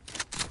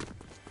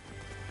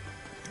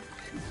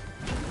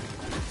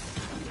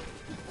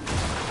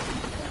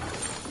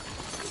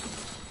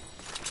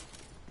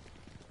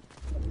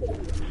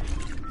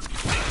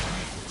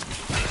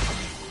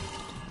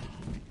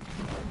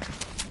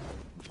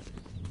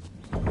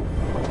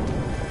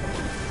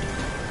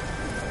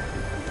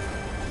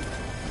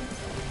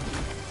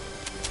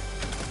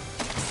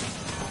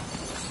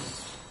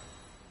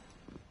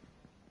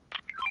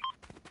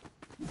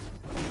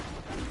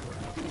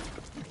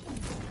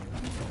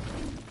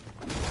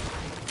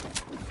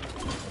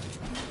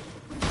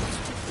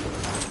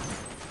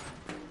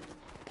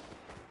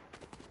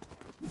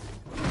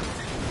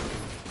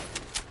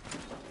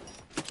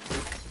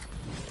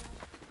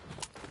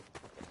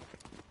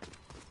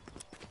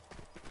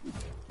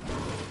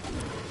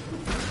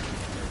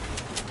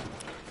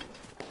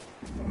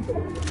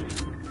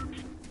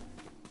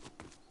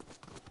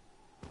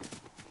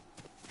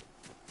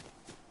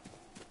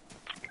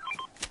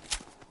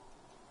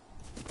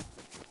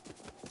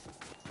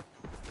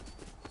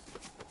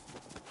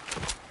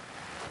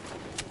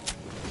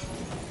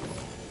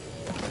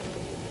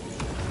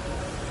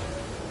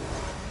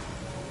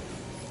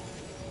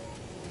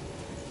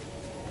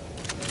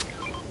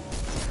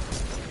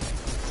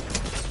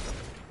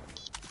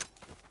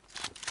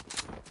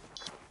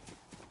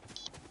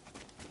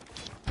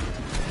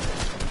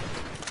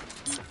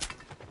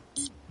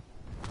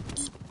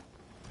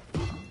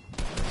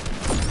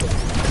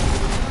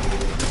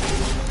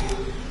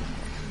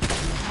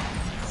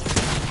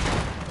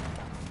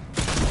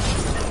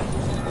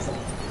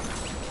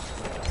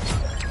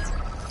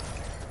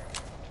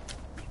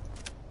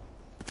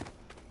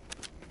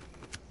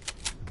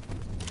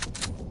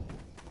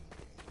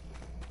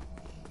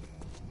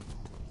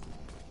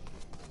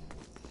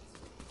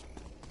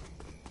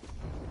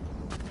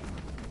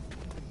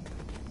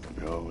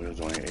 go. There's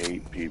only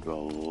 8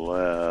 people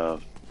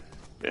left.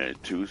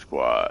 And 2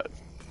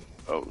 squads.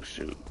 Oh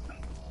shoot.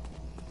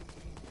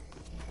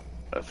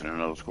 That's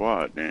another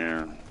squad,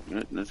 damn.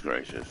 Goodness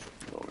gracious.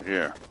 Over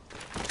here.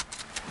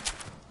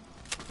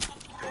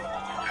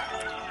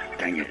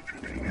 Dang it.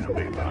 Dang it,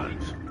 big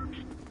bots.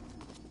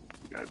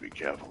 Gotta be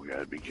careful, we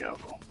gotta be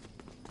careful.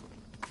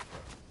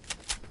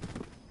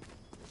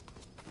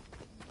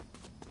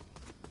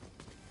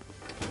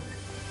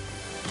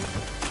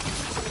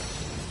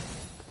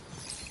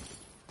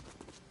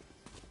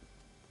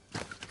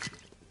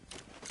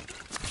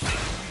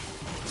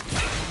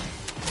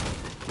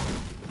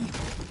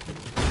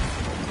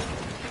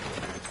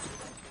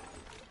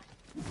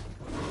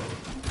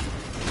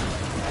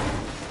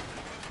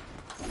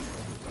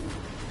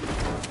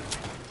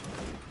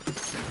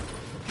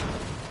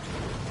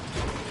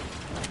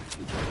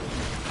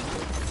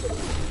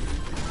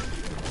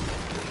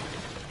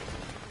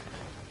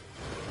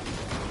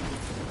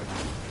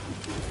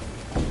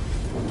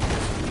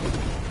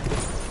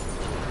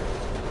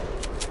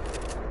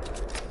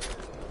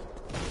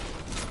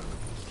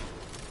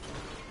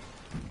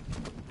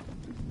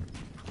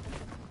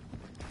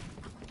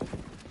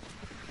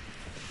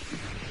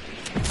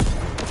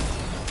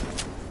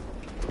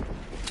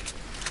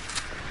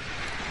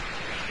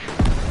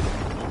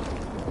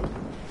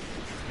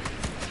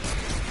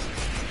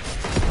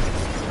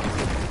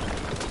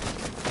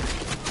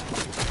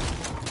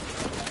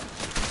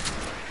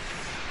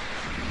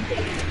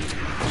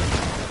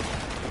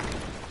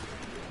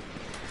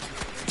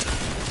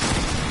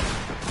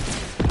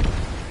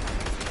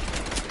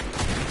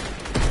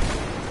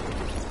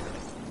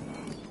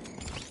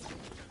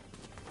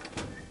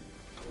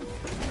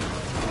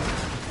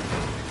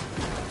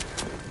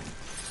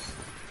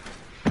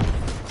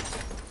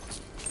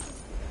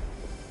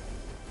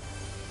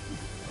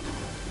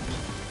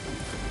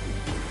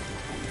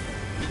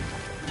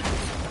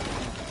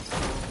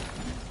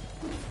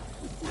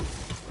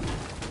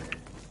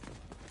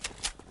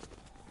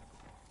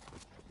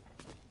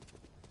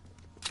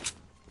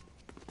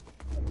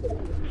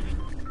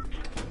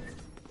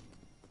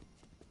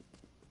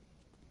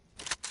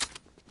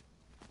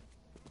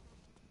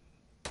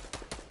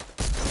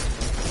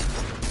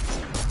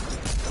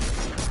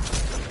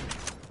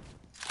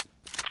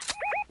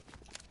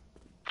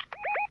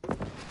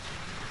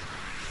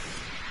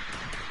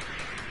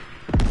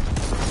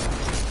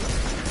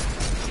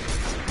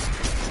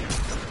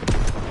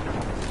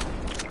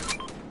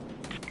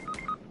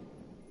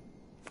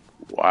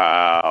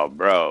 Wow,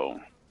 bro.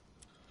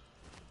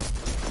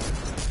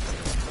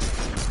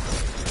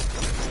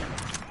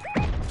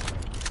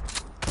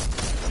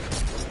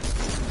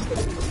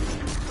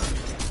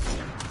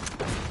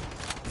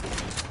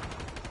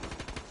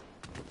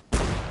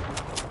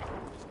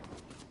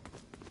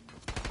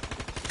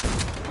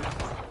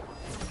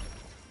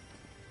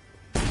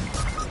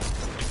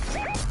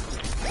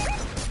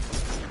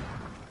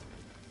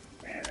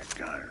 Man, that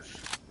gun is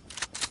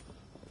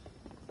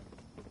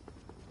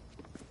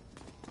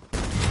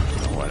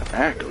what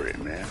accurate,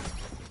 man.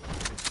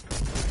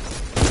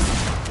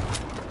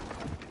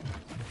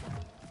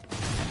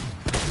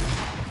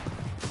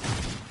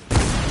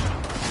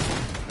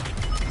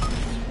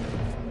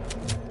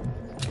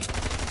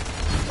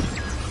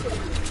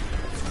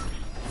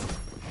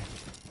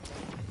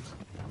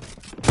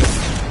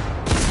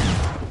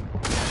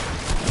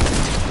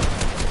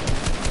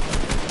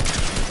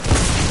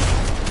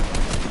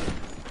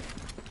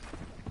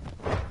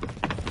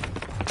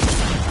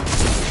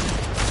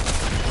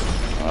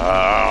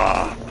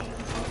 Ah.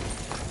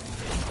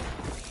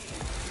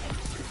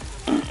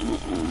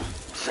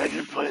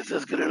 Second place,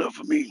 that's good enough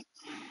for me.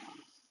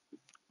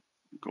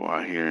 Go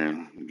out here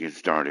and get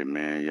started,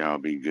 man. Y'all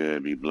be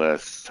good, be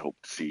blessed. Hope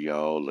to see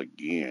y'all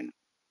again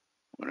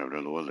whenever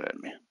the Lord let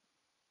me.